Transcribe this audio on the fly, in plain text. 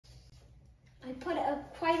I put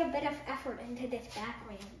quite a bit of effort into this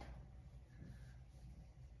background.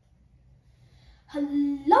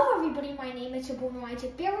 Hello everybody, my name is Soborno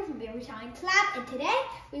from Berry Science Lab, and today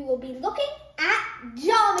we will be looking at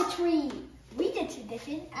geometry. Regents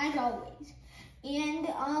edition, as always. And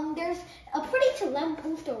there's a pretty solemn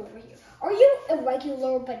poster over here. Are you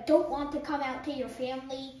irregular but don't want to come out to your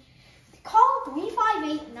family? Call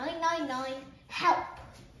 358-999-HELP.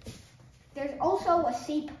 There's also a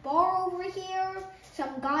safe bar over here.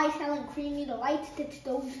 Some guy selling creamy delights that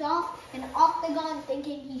dozed off. An octagon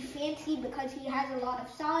thinking he's fancy because he has a lot of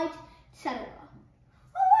sides, etc.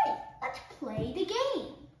 Alright, let's play the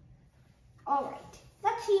game. Alright,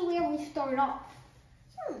 let's see where we start off.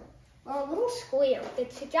 We're a little square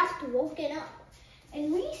that's just woken up.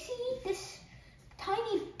 And we see this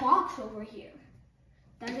tiny box over here.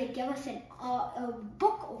 Does it give us a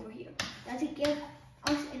book over here? Does it give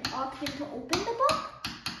us an option to open the book?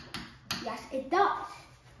 Yes, it does.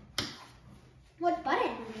 What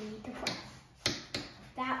button do we need to press?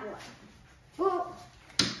 That one. Well,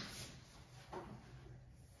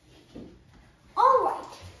 alright,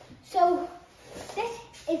 so this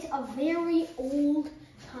is a very old,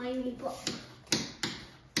 tiny book.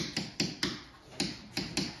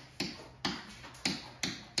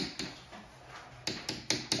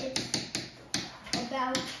 It's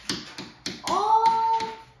about all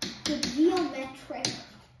the geometric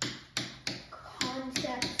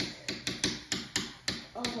concepts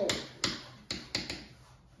of old.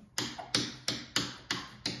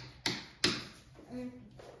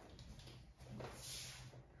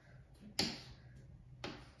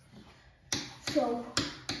 So,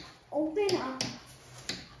 open up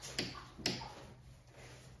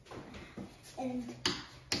and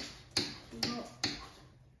look.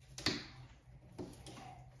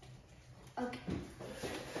 Okay.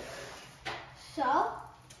 So,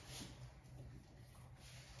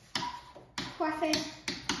 preface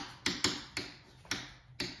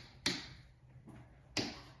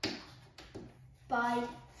by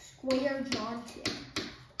Square Johnson.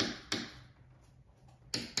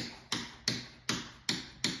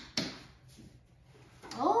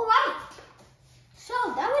 Alright, so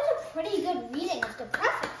that was a pretty good reading of the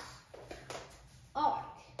preface. Alright,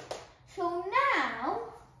 so now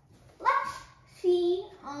let's see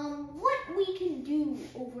what we can do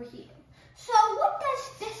over here. So what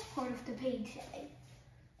does this part of the page say?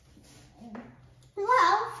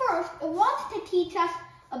 Well, first it wants to teach us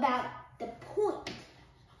about the point.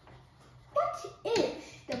 What is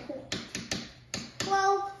the point?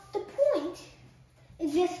 Well, the point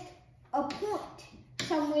is just a point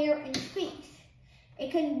somewhere in space.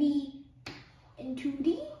 It can be in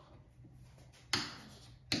 2D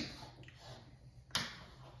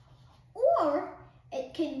or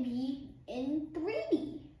it can be in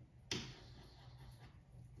 3D.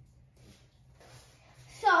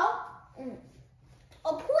 So,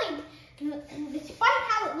 a point, despite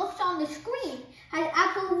how it looks on the screen, has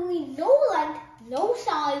absolutely no length, no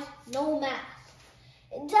size, no mass.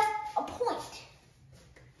 It's just a point.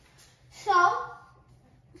 So,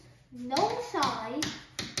 no size,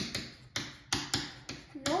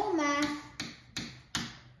 no mass,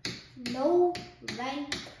 no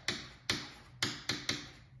length.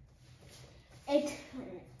 It's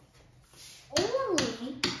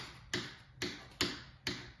only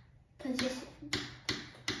position.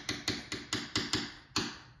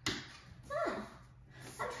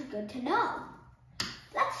 That's good to know.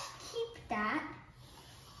 Let's keep that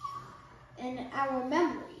in our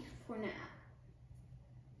memory for now.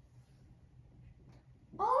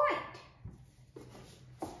 Alright.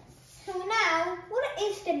 So now, what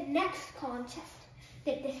is the next concept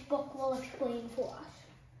that this book will explain for us?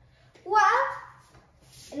 Well,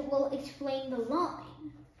 it will explain the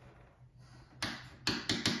line.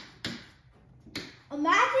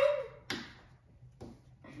 Imagine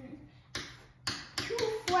two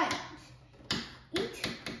friends, each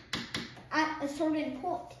at a certain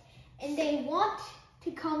point, and they want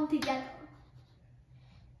to come together.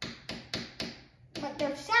 But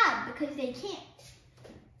they're sad because they can't.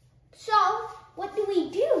 So, what do we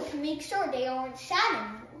do to make sure they aren't sad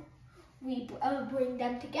anymore? We bring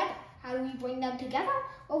them together. How do we bring them together?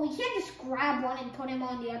 Well, we can't just grab one and put him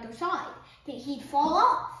on the other side. He'd fall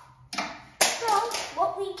off. So,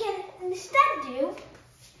 what we can instead do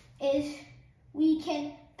is we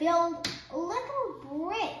can build a little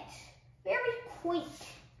bridge, very quaint.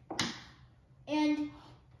 And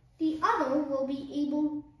the other will be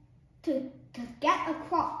able to get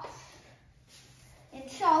across. And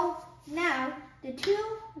so, now, the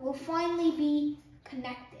two will finally be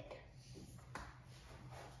connected.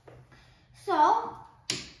 So,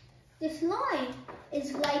 This line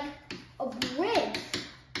is like a bridge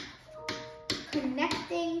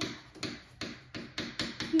connecting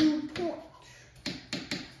two points,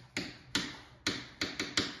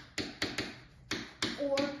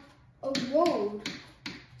 or a road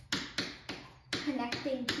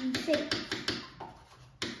connecting two cities.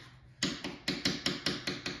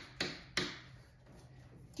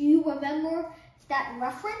 Do you remember that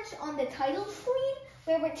reference on the title screen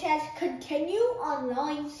where it says continue on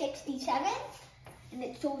line 67 and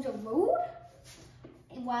it shows a road?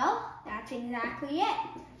 Well, that's exactly it.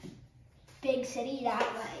 Big city that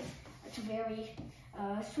way. That's a very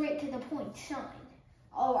straight to the point sign.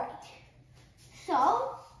 All right.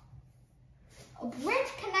 So, a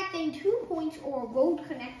bridge connecting two points or a road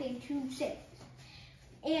connecting two cities.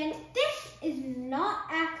 And this is not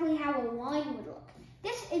actually how a line would look.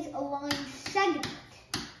 This is a line segment.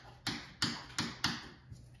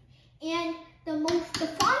 And the most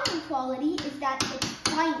defining quality is that it's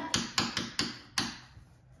finite.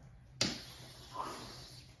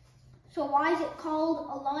 So why is it called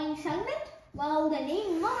a line segment? Well, the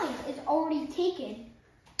name line is already taken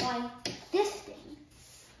by this thing,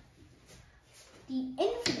 the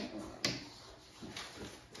infinite line.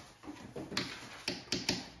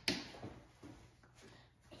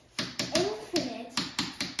 Infinite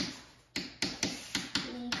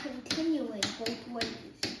is continuing both ways.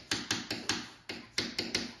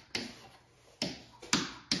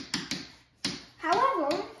 However,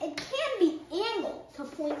 it can be angled to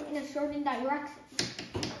point in a certain direction.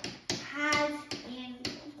 Has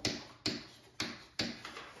angle.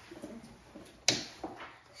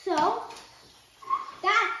 So,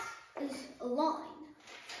 that is a line.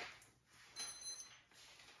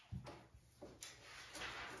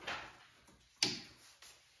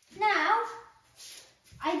 Now,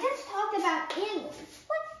 I just talked about angles.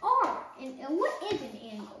 What is an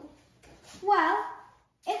angle? Well,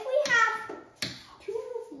 if we have two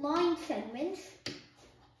line segments,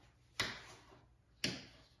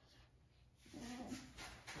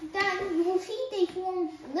 then you will see they form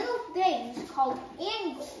little things called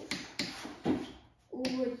angles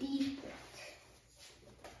over these points.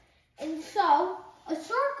 And so, a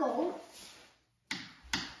circle,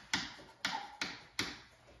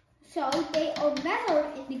 so they are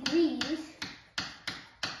measured in degrees,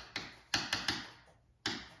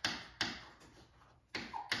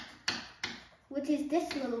 which is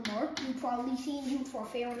this little mark. You've probably seen used for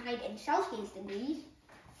Fahrenheit and Celsius degrees.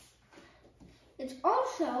 There's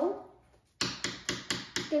also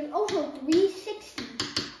 360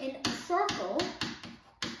 in a circle,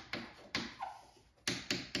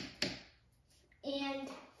 and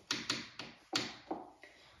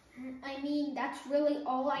I mean, that's really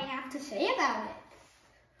all I have to say about it.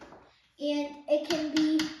 And it can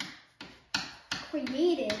be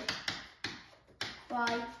created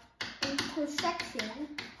by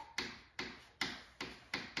intersection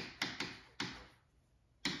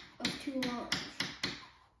of two lines.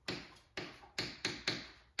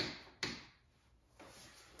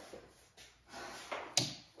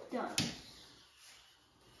 Done.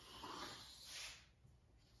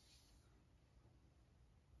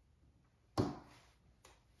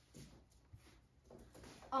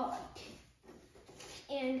 All right.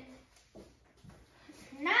 And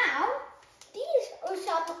now, these are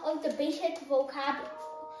some of the basic vocabulary.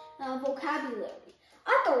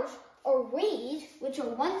 Others are rays, which are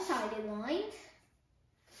one-sided lines.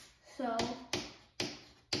 So,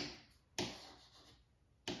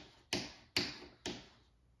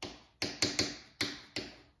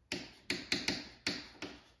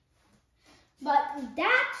 but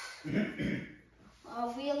that's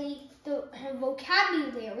really the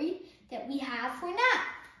vocabulary that we have for now.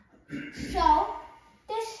 So,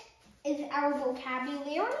 this is our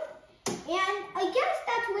vocabulary, and I guess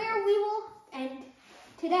that's where we will end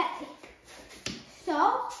today.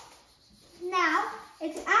 So, now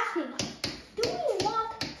it's asking us, do we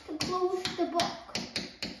want to close the book?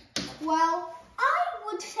 Well, I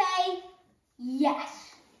would say yes.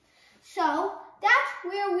 So, that's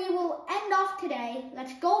where we will end off today.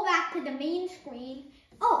 Let's go back to the main screen.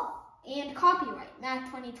 Oh, and copyright, Math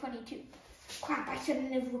 2022. Crap, I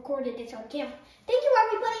shouldn't have recorded this on camera. Thank you,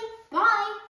 everybody. Bye.